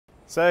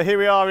So here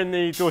we are in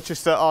the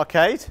Dorchester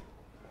Arcade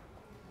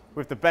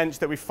with the bench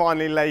that we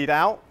finally laid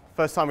out.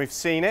 First time we've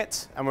seen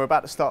it, and we're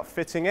about to start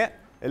fitting it.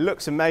 It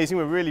looks amazing,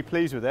 we're really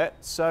pleased with it.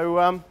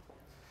 So,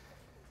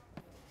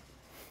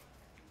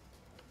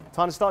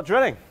 time to start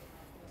drilling.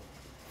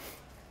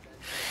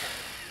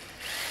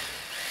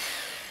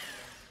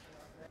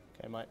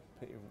 Okay, mate,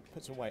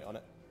 put some weight on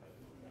it.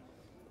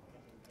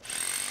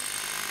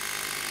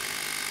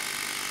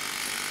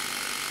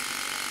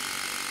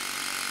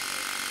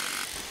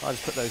 I'll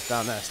just put those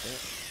down there,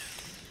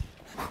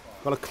 Steve.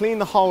 Got to clean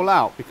the hole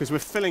out because we're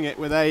filling it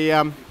with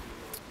a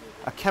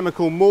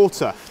chemical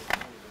mortar.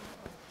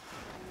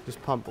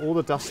 Just pump all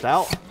the dust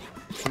out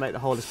to make the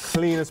hole as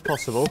clean as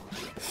possible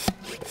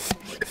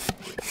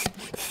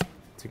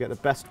to get the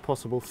best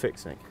possible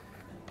fixing.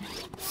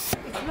 It's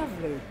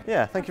lovely.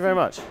 Yeah, thank you very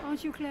much.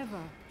 Aren't you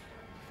clever?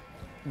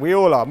 We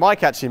all are.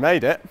 Mike actually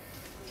made it.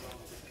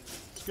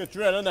 It's a good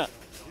drill, isn't it?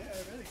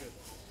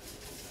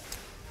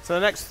 So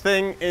the next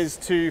thing is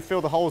to fill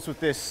the holes with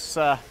this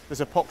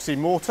epoxy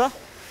mortar.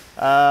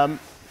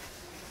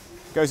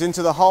 Goes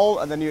into the hole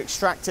and then you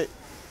extract it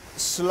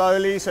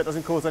slowly so it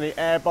doesn't cause any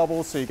air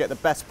bubbles, so you get the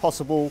best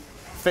possible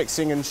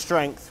fixing and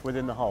strength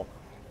within the hole.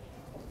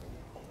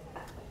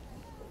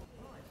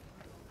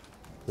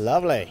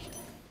 Lovely.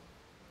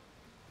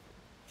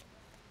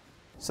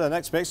 So the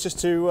next bit's just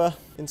to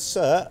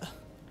insert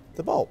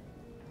the bolt.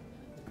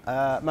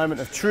 Moment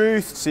of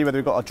truth, see whether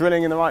we've got our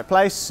drilling in the right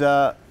place.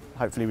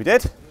 Hopefully we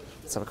did.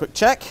 Let's have a quick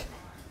check.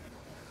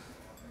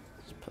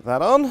 Just put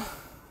that on.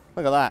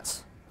 Look at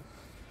that.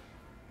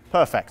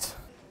 Perfect.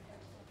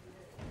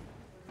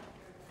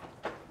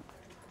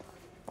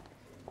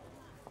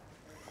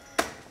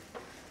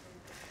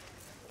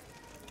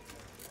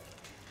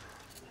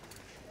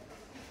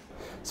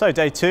 So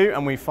day two,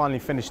 and we finally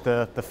finished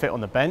the fit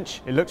on the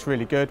bench. It looks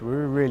really good.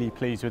 We're really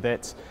pleased with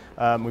it.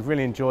 We've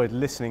really enjoyed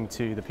listening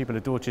to the people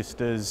of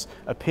Dorchester's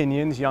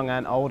opinions, young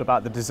and old,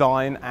 about the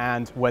design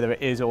and whether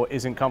it is or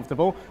isn't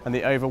comfortable. And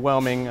the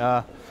overwhelming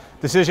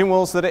decision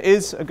was that it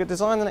is a good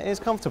design and it is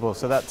comfortable.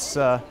 So that's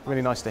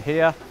really nice to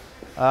hear.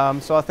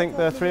 So I think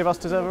the three of us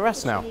deserve a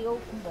rest now.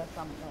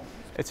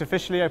 It's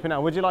officially open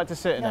now. Would you like to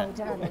sit in it?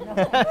 No, darling,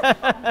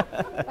 no.